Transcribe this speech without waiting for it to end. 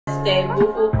stay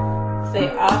beautiful, stay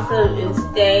awesome, and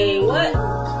stay what?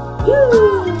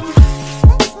 Woo!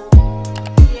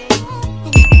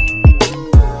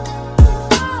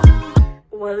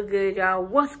 What's good, y'all?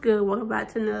 What's good? Welcome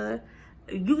back to another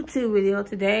YouTube video.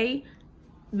 Today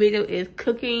video is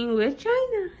cooking with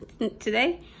China.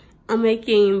 Today I'm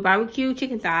making barbecue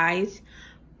chicken thighs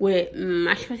with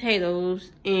mashed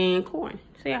potatoes and corn.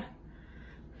 So yeah.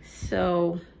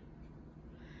 So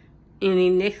in the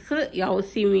next clip, y'all will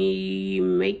see me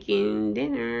making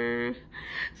dinner.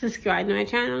 Subscribe to my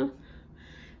channel,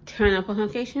 turn on post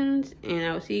notifications, and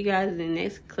I will see you guys in the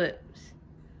next clips.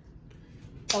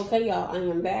 Okay, y'all, I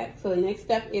am back. So the next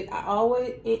step is I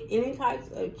always, any types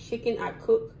of chicken I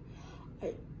cook,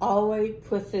 I always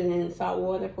put it in salt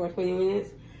water for 20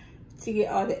 minutes to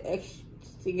get all the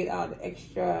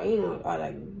extra, you know, all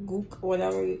that gook,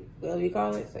 whatever you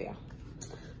call it. So yeah.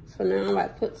 So now I'm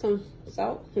about to put some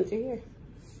salt into here.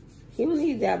 You don't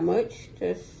need that much,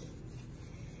 just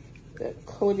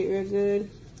coat it real good.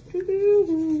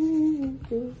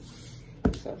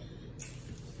 So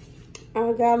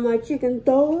I got my chicken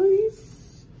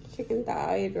thighs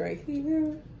right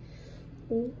here.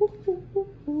 You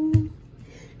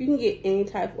can get any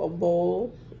type of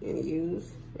bowl and use,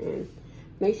 and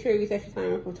make sure you set your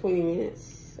timer for 20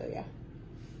 minutes. So yeah.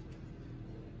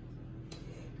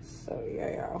 So yeah,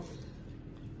 y'all.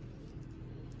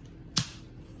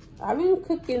 I've been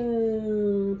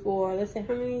cooking for, let's say,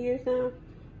 how many years now?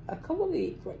 A couple of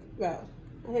weeks. Well,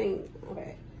 I think,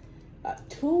 okay, about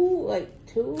 2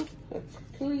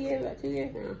 years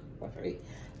now, or 3.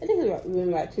 I think it's been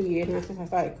about 2 years now since I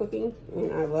started cooking,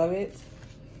 and I love it.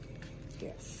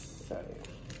 Yes, so yeah.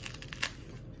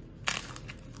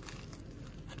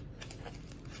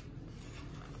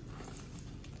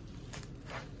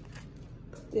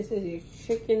 This is your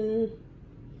chicken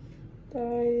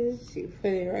thighs. You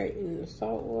put it right in the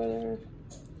salt water.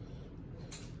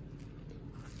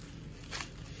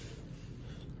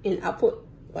 And I put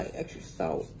like extra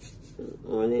salt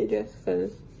on it just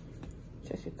because.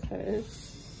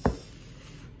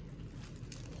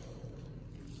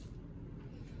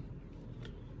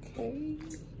 Okay.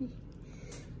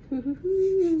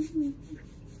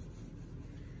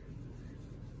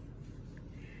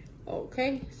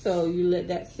 Okay, so you let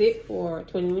that sit for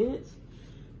 20 minutes.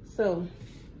 So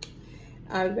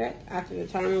I'll be back after the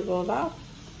timer goes off,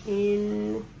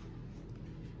 and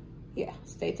yeah,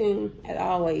 stay tuned. As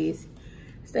always,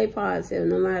 stay positive.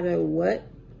 No matter what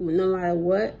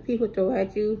people throw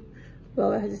at you, you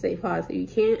always have to stay positive. You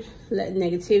can't let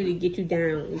negativity get you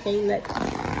down. You can't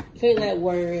let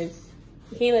words,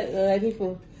 you can't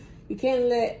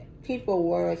let people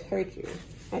words hurt you.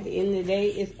 At the end of the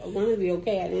day, it's gonna be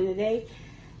okay. At the end of the day,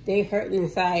 they hurting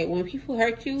inside. When people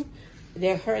hurt you,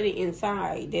 they're hurting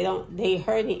inside. They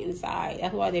hurting inside.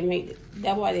 That's why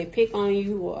they pick on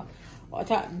you or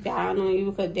talk down on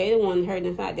you, because they the one hurting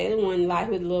inside. They the one life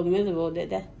is a little miserable.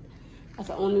 That's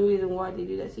the only reason why they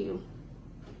do that to you.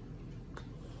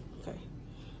 Okay.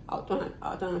 I'll throw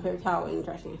my paper towel in the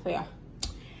trash can. So yeah.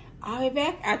 I'll be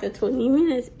back after 20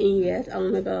 minutes, and yes,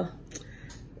 I'm gonna go.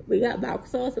 We got barbecue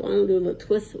sauce, so I'm gonna do a little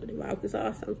twist with the barbecue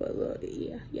sauce. I'm gonna put a little,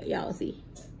 yeah, y'all see.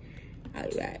 I'll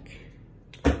be back.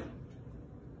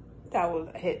 That was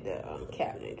hit the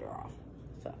cabinet drawer.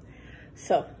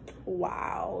 So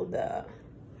while the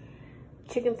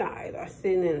chicken thighs are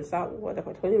sitting in salt water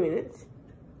for 20 minutes,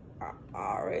 I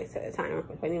already set the timer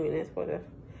for 20 minutes for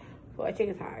a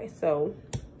chicken thigh. So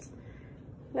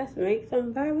let's make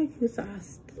some barbecue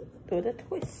sauce with a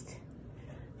twist.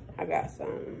 I got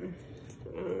some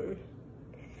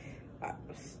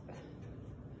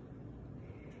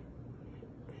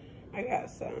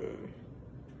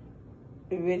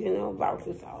original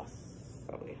barbecue sauce.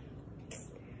 So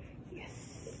yes.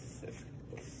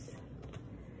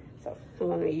 So I'm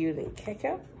gonna be using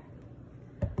ketchup,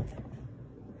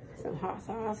 some hot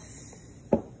sauce,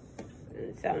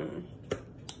 and some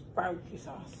barbecue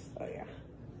sauce. So yeah.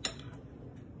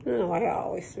 I don't know why I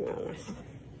always smell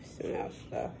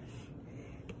stuff.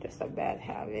 Just a bad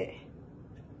habit.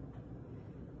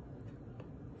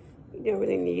 You don't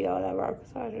really need all that barbecue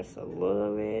sauce, just a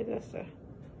little bit, okay.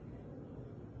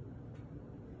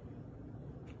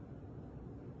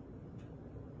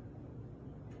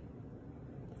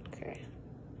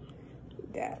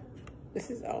 This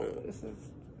is how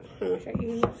much I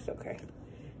use. Okay.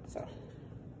 So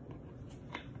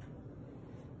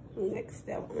next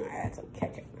step, I'm gonna add some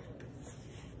ketchup.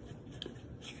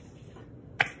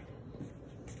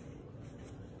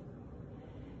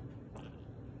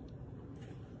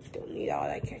 Don't need all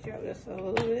that ketchup, just a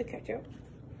little bit of ketchup.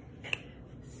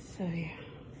 So yeah.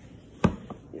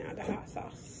 Now the hot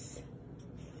sauce.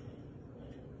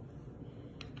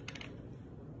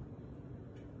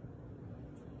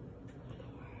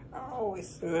 I always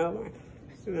smell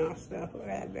stuff. I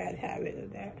got a bad habit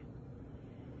of that.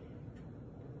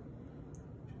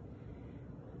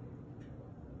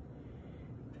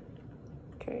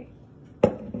 Okay. I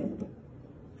got a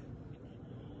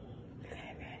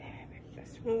bad habit of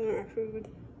smelling my food.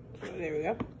 So there we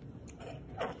go.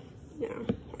 Now,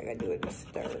 I gotta do it to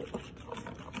stir it.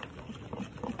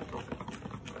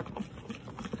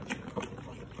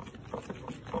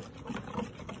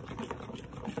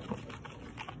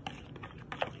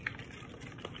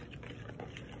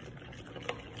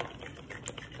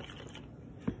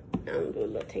 Now I'm gonna do a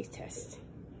little taste test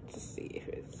to see if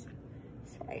it's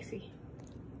spicy.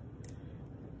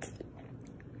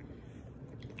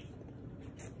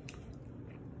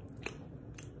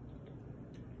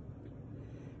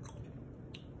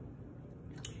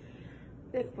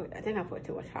 I think I put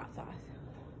too much hot sauce.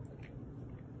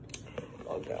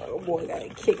 Oh god, oh boy, got a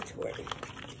kick to it.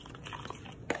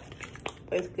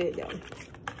 But it's good though.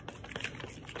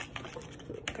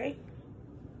 Okay.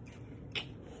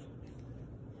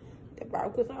 The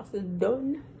barbecue sauce is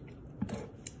done.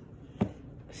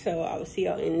 So I will see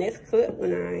y'all in the next clip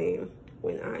when I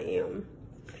am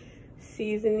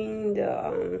seasoning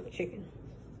the chicken.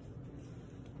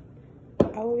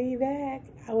 I will be back.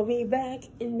 I will be back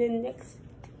in the next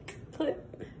clip.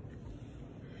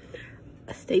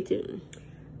 Stay tuned.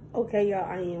 Okay, y'all,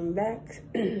 I am back.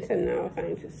 So now it's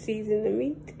time to season the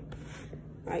meat.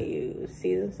 I use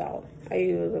seasoned salt. I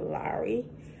use Lawry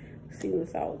seasoned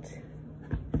salt,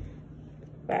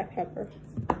 black pepper,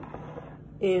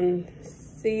 and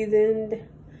seasoned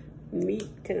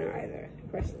meat tenderizer.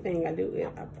 First thing I do is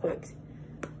I put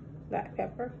black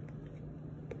pepper.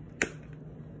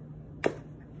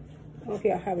 I hope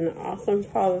y'all having an awesome,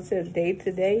 positive day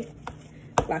today.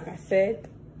 Like I said,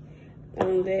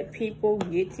 don't let people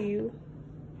get to you.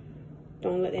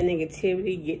 Don't let that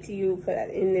negativity get to you. Because at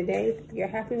the end of the day, your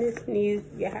happiness means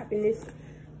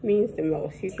the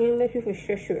most. You can't let people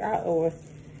stress you out over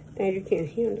things you can't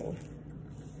handle.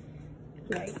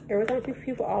 Like, every time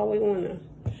people always want to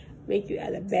make you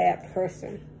as a bad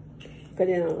person because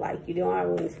they don't like you. They don't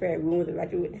always want to spread rumors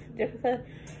about you.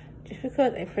 Just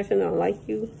because a person don't like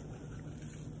you,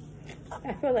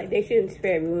 I feel like they shouldn't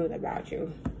spread rumors about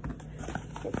you.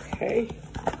 Okay.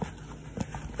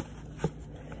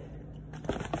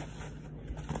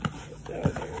 So there we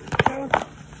go.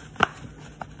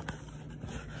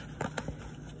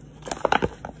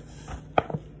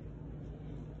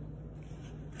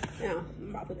 Now I'm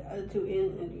about to put the other two in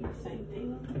and do the same thing.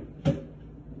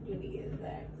 Do the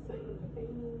exact same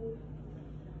thing.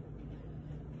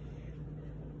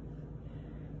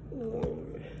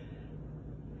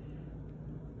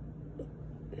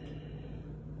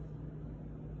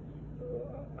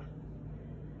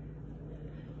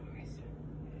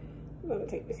 I'm gonna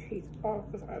take this piece off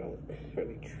because I don't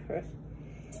really trust.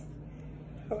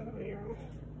 Hold on, y'all.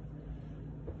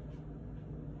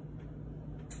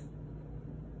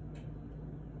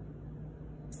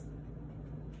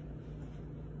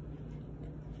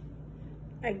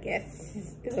 I guess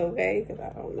it's okay because I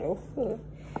don't know. So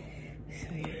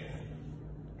yeah.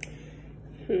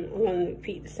 I'm gonna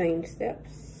repeat the same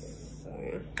steps. So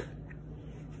yeah.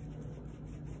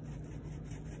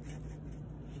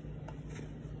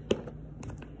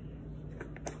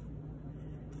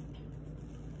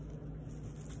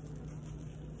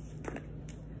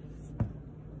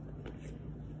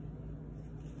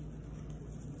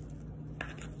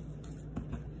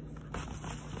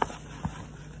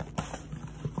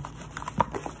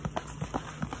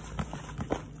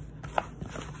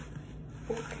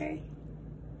 Okay.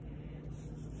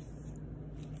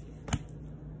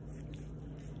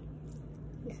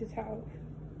 This is how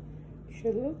it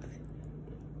should look.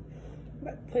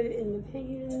 But put it in the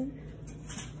pan.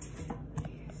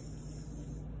 Yes.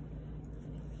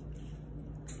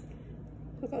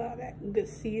 Look at all that good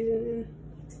seasoning.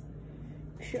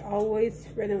 You should always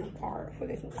spread them apart so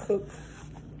they can cook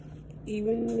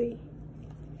evenly.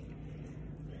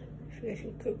 So they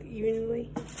can cook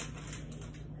evenly.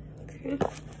 Okay.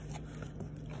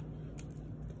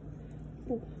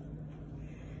 Ooh.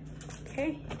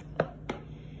 Okay.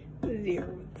 There we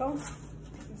go.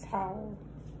 This is how.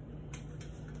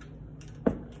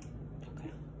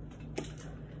 Okay.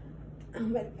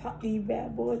 I'm about to pop these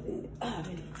bad boys in the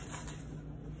oven.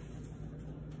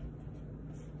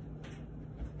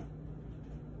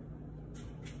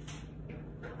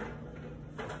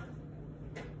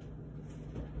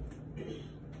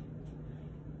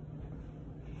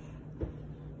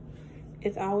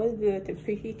 It's always good to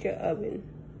preheat your oven.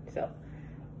 So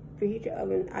preheat your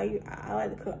oven. I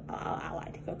like to cook. I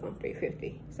like to cook on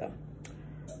 350. So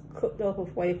cook those for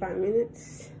 45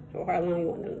 minutes. or how long you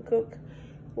want them to cook.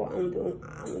 Well, I'm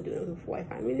gonna do them for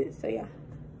 45 minutes. So yeah,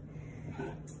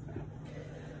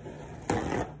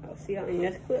 I'll see y'all in the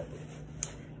next clip.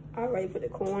 I already put the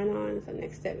corn on, so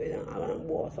next step is I'm gonna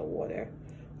boil some water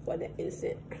for the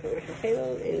instant mashed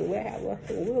potatoes, and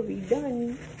we'll be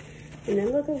done in a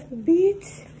little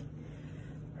bit.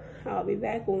 I'll be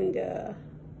back when the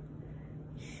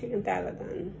chicken thighs are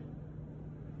done.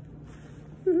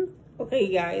 Okay,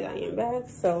 guys, I am back.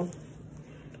 So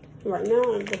right now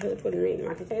I'm just gonna put in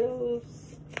my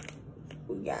potatoes.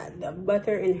 We got the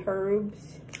butter and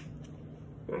herbs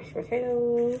mashed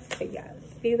potatoes. Hey guys,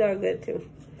 these are good too.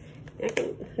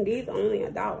 These are only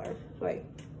 $1. Like,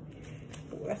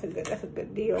 that's a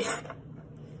good deal.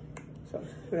 So I'm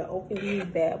gonna open these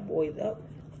bad boys up.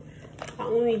 I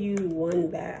only use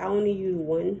one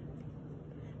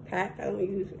pack. I don't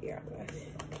use, yeah, guys.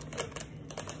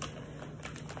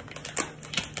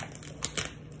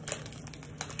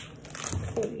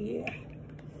 So yeah,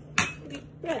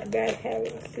 got a bad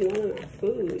habit of smelling my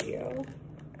food, yo.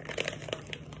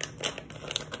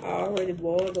 I already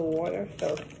boiled the water,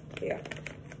 so yeah.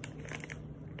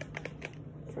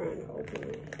 Trying to open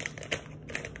it.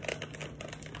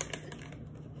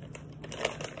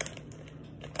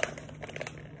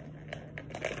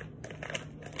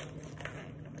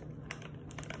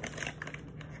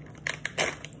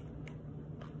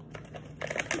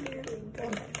 There we go.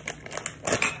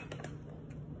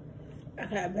 I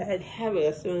got a bad habit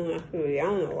of smelling my food. I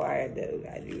don't know why I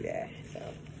do that. So.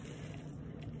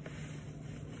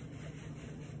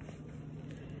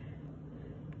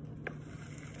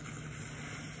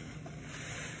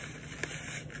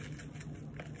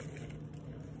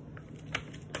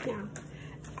 Now,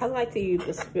 I like to use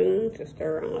a spoon to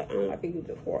stir. I don't like to use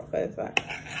a fork because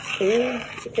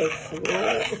it takes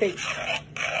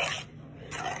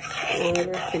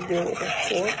longer to do it with a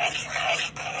fork.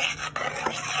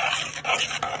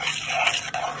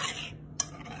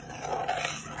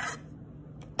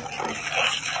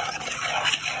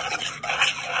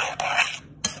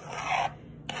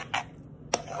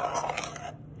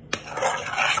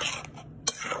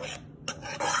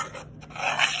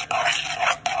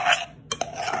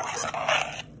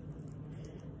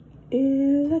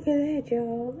 And look at that,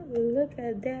 y'all. Look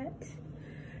at that.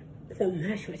 Some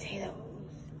mashed potatoes.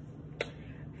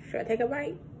 Should I take a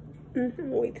bite? I'm gonna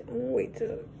wait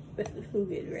till the food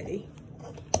gets ready.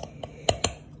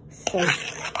 So,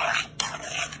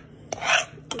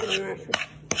 the mashed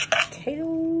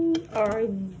potatoes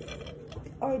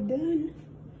are done.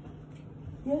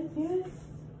 Yes.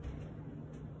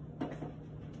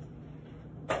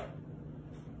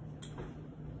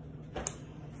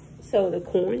 So the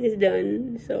corn is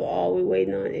done. So all we're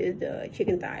waiting on is the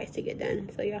chicken thighs to get done.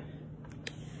 So yeah.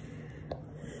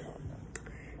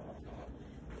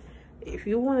 If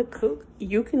you want to cook,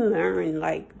 you can learn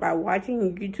like by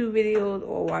watching YouTube videos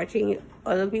or watching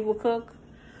other people cook,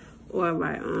 or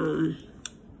by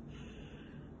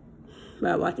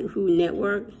watching Food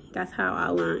Network. That's how I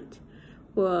learned.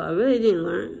 Well, I really didn't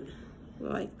learn.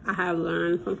 Like, I have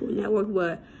learned from Food Network,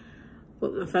 but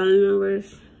with my family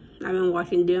members, I've been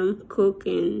watching them cook,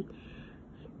 and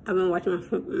I've been watching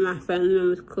my family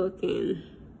members cook, and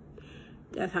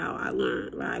that's how I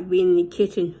learned, by being in the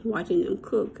kitchen, watching them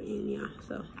cook. And yeah,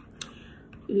 so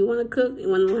if you want to cook, you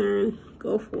want to learn,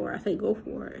 go for it. I say go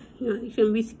for it. You know, you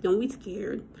don't be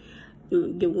scared.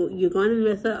 You're going to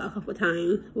mess up a couple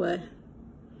times, but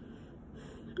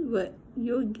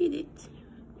you'll get it.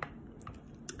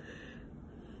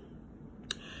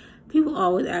 People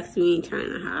always ask me in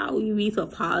China, how you be so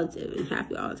positive and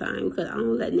happy all the time? Because I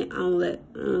don't let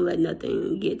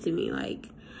nothing get to me. Like,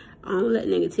 I don't let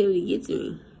negativity get to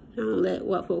me. I don't let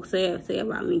what folks say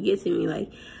about me get to me.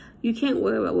 Like, you can't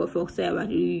worry about what folks say about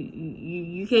you.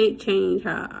 You can't change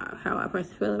how a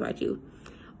person feels about you,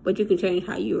 but you can change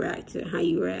how you react.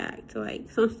 Like,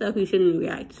 some stuff you shouldn't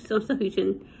react to. Some stuff you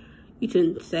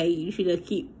shouldn't say. You should just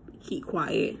keep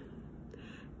quiet.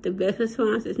 The best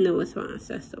response is no response.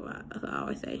 That's what I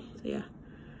always say. So yeah.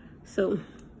 So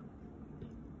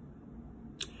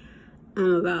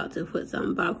I'm about to put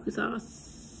some barbecue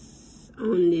sauce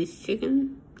on the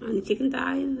chicken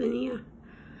thighs, and yeah,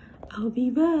 I'll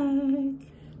be back.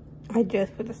 I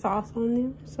just put the sauce on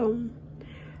them, so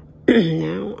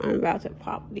now I'm about to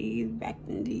pop these back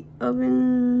in the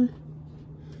oven.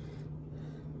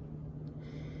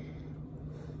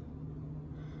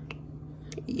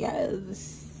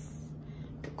 Yes.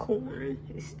 Corn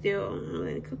is still, I'm gonna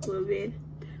let it cook a little bit.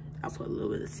 I'll put a little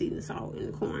bit of seasoning salt in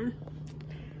the corn.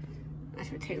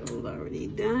 Mashed potatoes already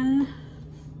done.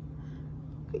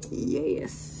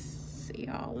 Yes. See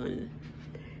y'all when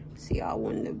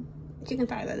chicken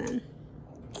thighs are done.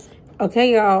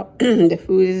 Okay, y'all, the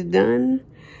food is done.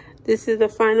 This is the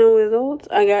final results.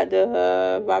 I got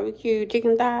the barbecue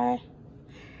chicken thigh,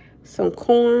 some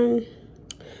corn,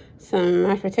 some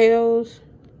mashed potatoes,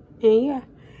 and yeah.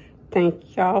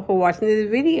 Thank y'all for watching this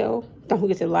video. Don't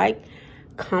forget to like,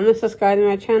 comment, subscribe to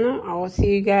my channel. I will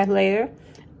see you guys later.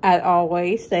 As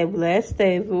always, stay blessed,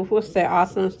 stay beautiful, stay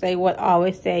awesome, stay what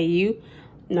always stay you.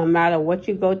 No matter what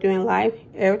you go through in life,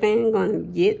 everything is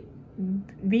going to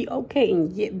be okay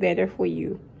and get better for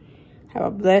you. Have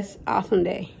a blessed, awesome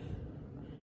day.